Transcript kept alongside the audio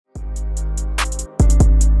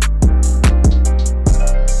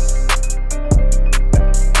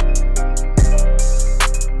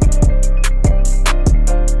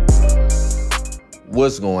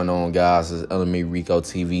What's going on, guys? It's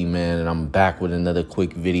LMERicoTv, man, and I'm back with another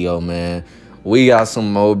quick video, man. We got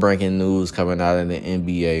some more breaking news coming out of the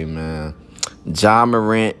NBA, man.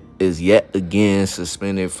 Morant is yet again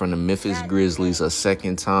suspended from the Memphis Grizzlies a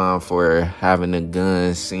second time for having a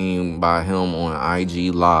gun seen by him on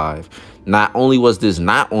IG Live. Not only was this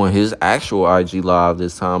not on his actual IG Live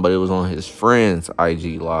this time, but it was on his friend's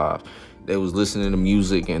IG Live. They was listening to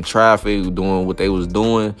music and traffic, doing what they was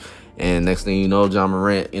doing. And next thing you know,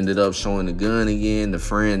 Morant ended up showing the gun again. The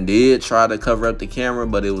friend did try to cover up the camera,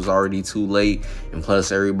 but it was already too late. And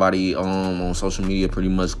plus, everybody on social media pretty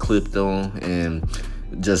much clipped them and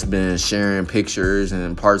just been sharing pictures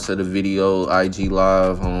and parts of the video, IG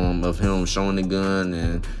Live, of him showing the gun.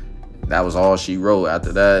 And that was all she wrote.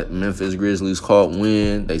 After that, Memphis Grizzlies caught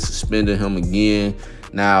wind. They suspended him again.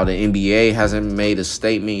 Now, the NBA hasn't made a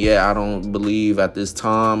statement yet, I don't believe, at this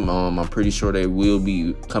time. I'm pretty sure they will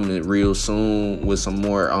be coming real soon with some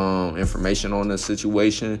more information on the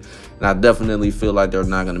situation. And I definitely feel like they're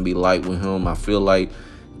not going to be light with him. I feel like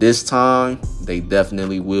this time they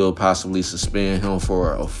definitely will possibly suspend him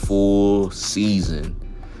for a full season.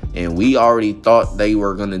 And we already thought they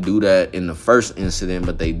were going to do that in the first incident,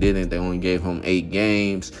 but they didn't. They only gave him 8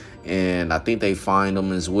 games. And I think they fined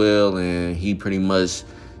him as well. And he pretty much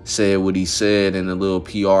said what he said in a little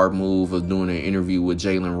PR move of doing an interview with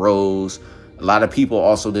Jalen Rose. A lot of people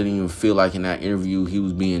also didn't even feel like in that interview he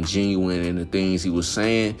was being genuine in the things he was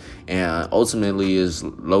saying. And ultimately is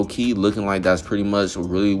low-key looking like that's pretty much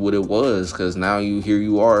really what it was. Because now here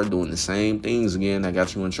you are doing the same things again that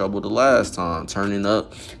got you in trouble the last time. Turning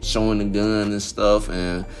up, showing the gun and stuff.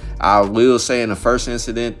 And I will say in the first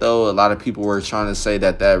incident, though, a lot of people were trying to say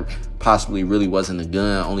that possibly really wasn't a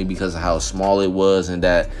gun, only because of how small it was, and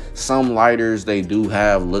that some lighters they do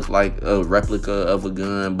have look like a replica of a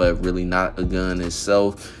gun, but really not a gun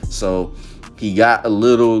itself. So he got a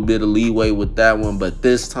little bit of leeway with that one, but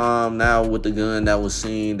this time now with the gun that was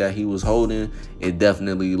seen that he was holding, it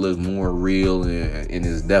definitely looked more real and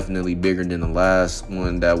is definitely bigger than the last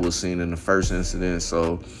one that was seen in the first incident.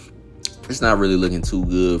 So it's not really looking too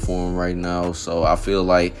good for him right now. So I feel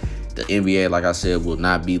like the NBA, like I said, will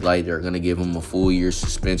not be light. They're going to give him a full year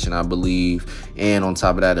suspension, I believe. And on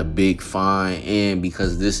top of that, a big fine. And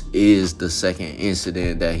because this is the second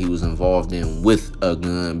incident that he was involved in with a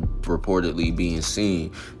gun reportedly being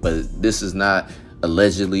seen. But this is not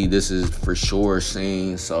allegedly, this is for sure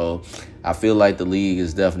seen. So I feel like the league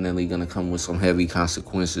is definitely going to come with some heavy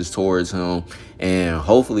consequences towards him. And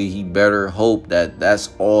hopefully he better hope that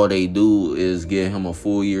that's all they do is give him a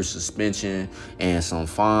full year suspension and some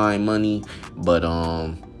fine money. But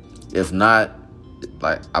if not,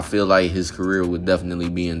 like, I feel like his career would definitely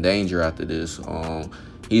be in danger after this.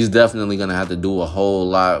 He's definitely going to have to do a whole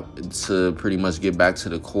lot to pretty much get back to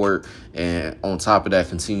the court. And on top of that,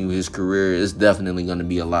 continue his career. It's definitely going to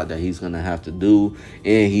be a lot that he's going to have to do.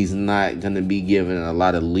 And he's not going to be given a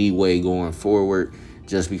lot of leeway going forward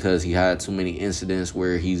just because he had too many incidents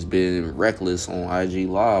where he's been reckless on IG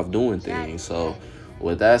Live doing things. So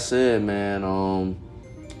with that said, man,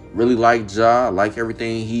 really like Ja. Like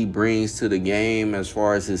everything he brings to the game as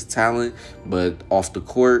far as his talent. But off the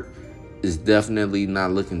court, is definitely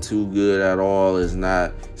not looking too good at all. It's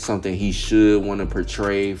not something he should want to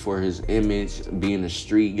portray for his image. Being a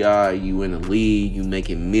street guy, you in a league, you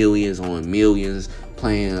making millions on millions,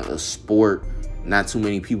 playing a sport. Not too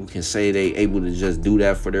many people can say they able to just do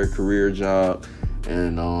that for their career job.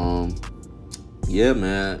 And yeah,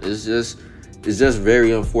 man, it's just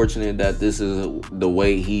very unfortunate that this is the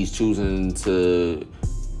way he's choosing to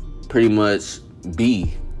pretty much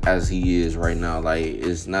be as he is right now. Like,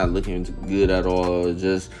 it's not looking good at all.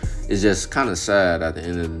 It's just kind of sad at the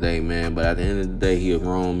end of the day, man. But at the end of the day, he a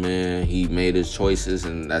grown man. He made his choices,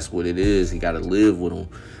 and that's what it is. He got to live with them.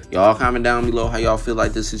 Y'all comment down below how y'all feel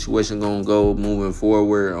like this situation gonna go moving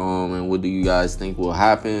forward, and what do you guys think will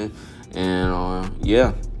happen. And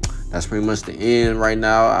yeah, that's pretty much the end right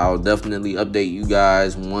now. I'll definitely update you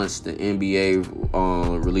guys once the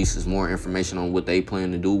NBA releases more information on what they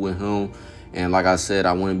plan to do with him. And like I said,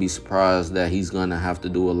 I wouldn't be surprised that he's going to have to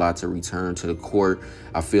do a lot to return to the court.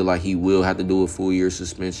 I feel like he will have to do a full year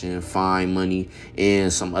suspension, fine money,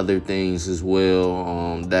 and some other things as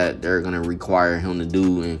well that they're going to require him to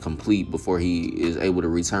do and complete before he is able to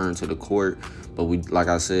return to the court. But we, like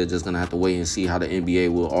I said, just going to have to wait and see how the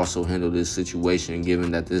NBA will also handle this situation, given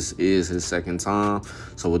that this is his second time.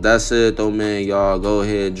 So with that said, though, man, y'all go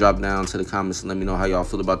ahead, drop down to the comments and let me know how y'all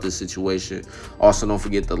feel about this situation. Also, don't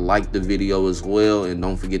forget to like the video, video as well, and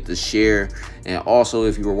don't forget to share. And also,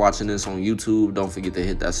 if you were watching this on YouTube, don't forget to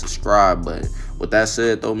hit that subscribe button. With that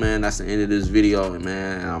said though, man, that's the end of this video, and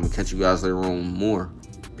man, I'm gonna catch you guys later on more.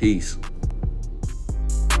 Peace.